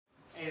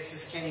Hey, this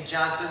is Kenny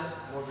Johnson.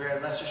 I'm over here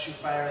at Leicester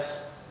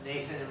Shootfighters,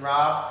 Nathan and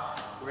Rob.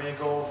 We're going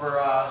to go over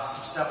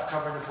some stuff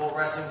covering the Bolt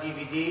Wrestling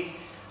DVD.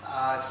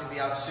 It's going to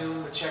be out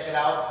soon, but check it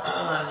out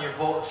on your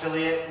Bolt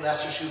affiliate,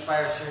 Leicester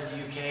Shootfighters here in the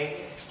UK.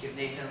 Give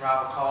Nathan and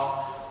Rob a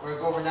call. We're going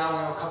to go over now,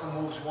 we're going to go a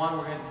couple moves. One,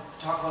 we're going to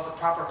talk about the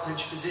proper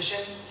clinch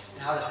position and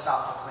how to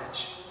stop the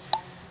clinch.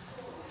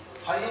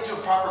 How to get into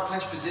a proper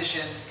clinch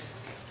position,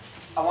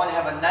 I want to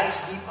have a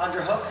nice deep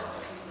underhook,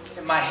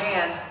 and my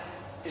hand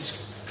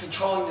is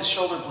controlling the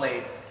shoulder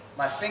blade.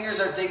 My fingers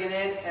are digging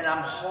in and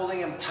I'm holding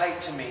them tight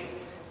to me.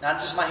 Not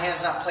just my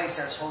hand's not placed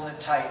there, it's holding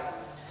it tight.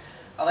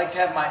 I like to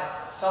have my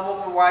thumb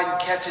open wide and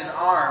catch his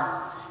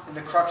arm in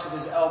the crux of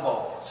his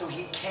elbow so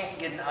he can't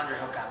get an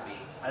underhook on me.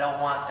 I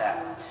don't want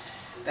that.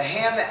 The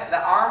hand,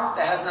 the arm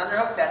that has an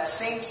underhook, that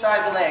same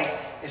side leg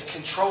is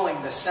controlling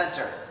the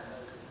center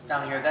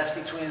down here. That's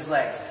between his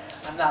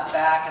legs. I'm not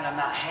back and I'm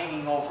not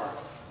hanging over.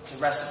 It's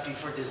a recipe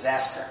for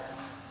disaster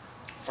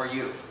for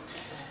you.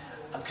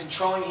 I'm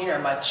controlling here.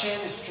 My chin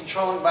is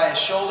controlling by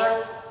his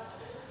shoulder.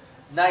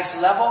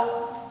 Nice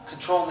level.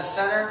 Controlling the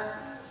center.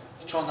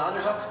 Controlling the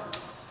underhook.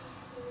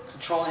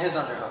 Controlling his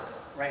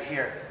underhook. Right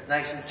here.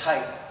 Nice and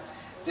tight.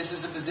 This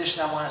is the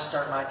position I want to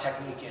start my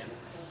technique in.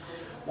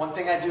 One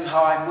thing I do,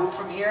 how I move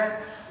from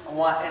here,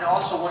 and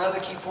also one other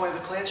key point of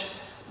the clinch,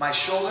 my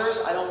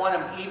shoulders, I don't want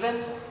them even,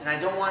 and I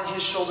don't want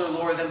his shoulder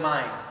lower than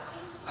mine.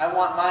 I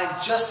want mine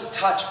just a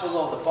touch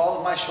below, the ball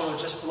of my shoulder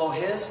just below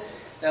his.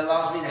 That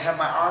allows me to have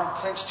my arm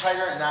clenched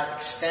tighter and not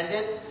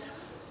extended.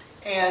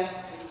 And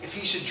if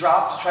he should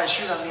drop to try to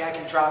shoot on me, I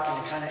can drop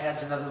and it kind of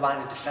adds another line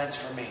of defense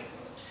for me.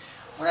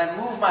 When I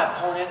move my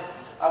opponent,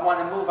 I want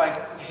to move, I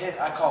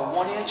call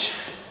 1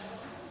 inch,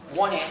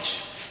 1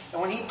 inch. And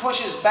when he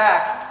pushes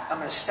back, I'm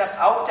going to step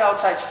out with the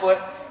outside foot.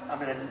 I'm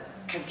going to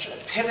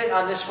pivot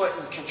on this foot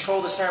and control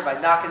the center by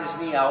knocking his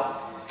knee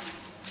out.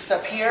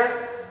 Step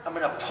here, I'm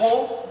going to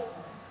pull,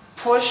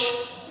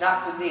 push,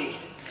 knock the knee.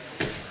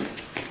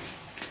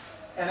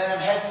 And then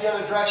I'm heading the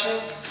other direction.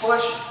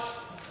 Push,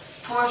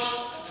 push,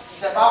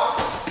 step out,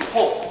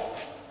 pull.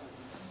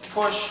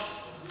 Push,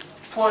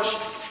 push,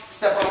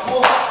 step out,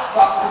 pull,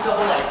 drop to the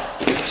double leg.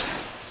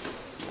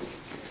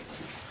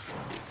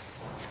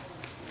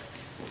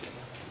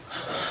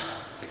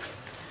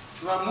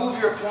 You want to move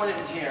your opponent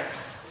in here.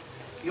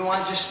 You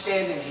want to just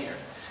stand in here.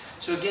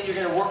 So again, you're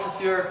going to work with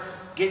your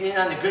getting in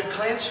on the good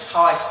clinch.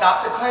 How I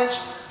stop the clinch.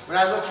 When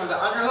I look for the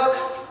underhook,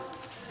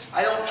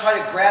 I don't try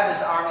to grab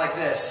his arm like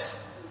this.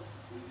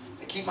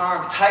 Keep my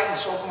arm tight and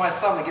just open my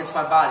thumb against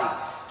my body.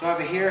 Don't have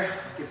it here,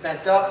 get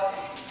bent up.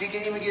 If he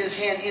can even get his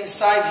hand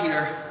inside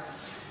here,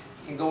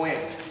 he can go in.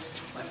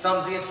 My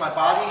thumb's against my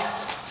body.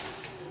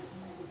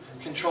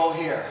 Control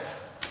here.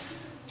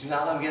 Do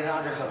not let him get an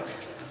underhook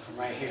from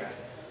right here.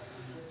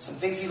 Some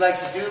things he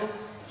likes to do,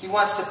 he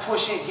wants to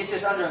push in, get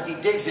this underhook, he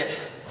digs it.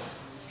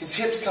 His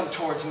hips come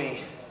towards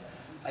me.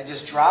 I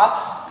just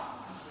drop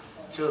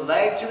to a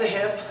leg to the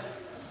hip,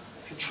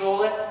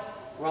 control it,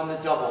 run the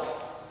double.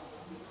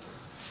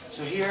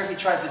 So here he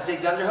tries to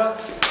dig the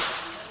underhook,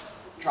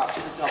 drop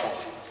to the double,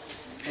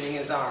 hitting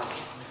his arm.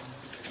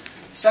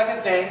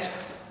 Second thing,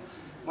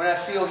 when I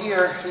feel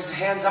here, his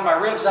hand's on my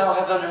ribs, I don't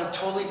have the underhook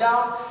totally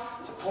down.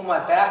 I pull my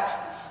back,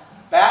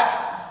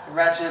 and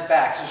ratchet it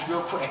back, so it's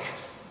real quick.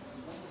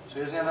 So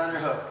he doesn't have an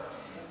underhook.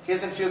 He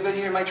doesn't feel good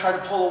here, he might try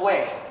to pull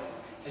away.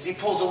 As he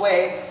pulls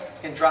away,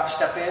 I can drop,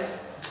 step in,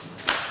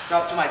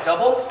 drop to my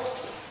double,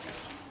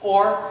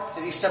 or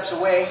as he steps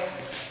away,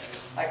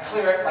 I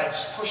clear it by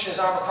just pushing his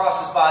arm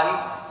across his body.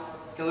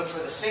 I can look for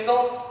the single,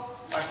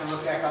 or I can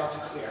look back out to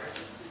clear.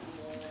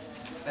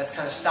 That's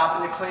kind of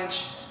stopping the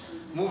clinch,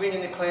 moving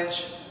in the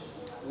clinch,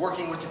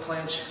 working with the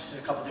clinch,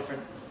 and a couple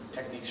different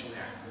techniques from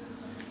there.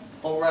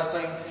 Bolt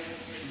Wrestling,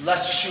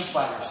 Leicester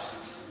Shootfighters.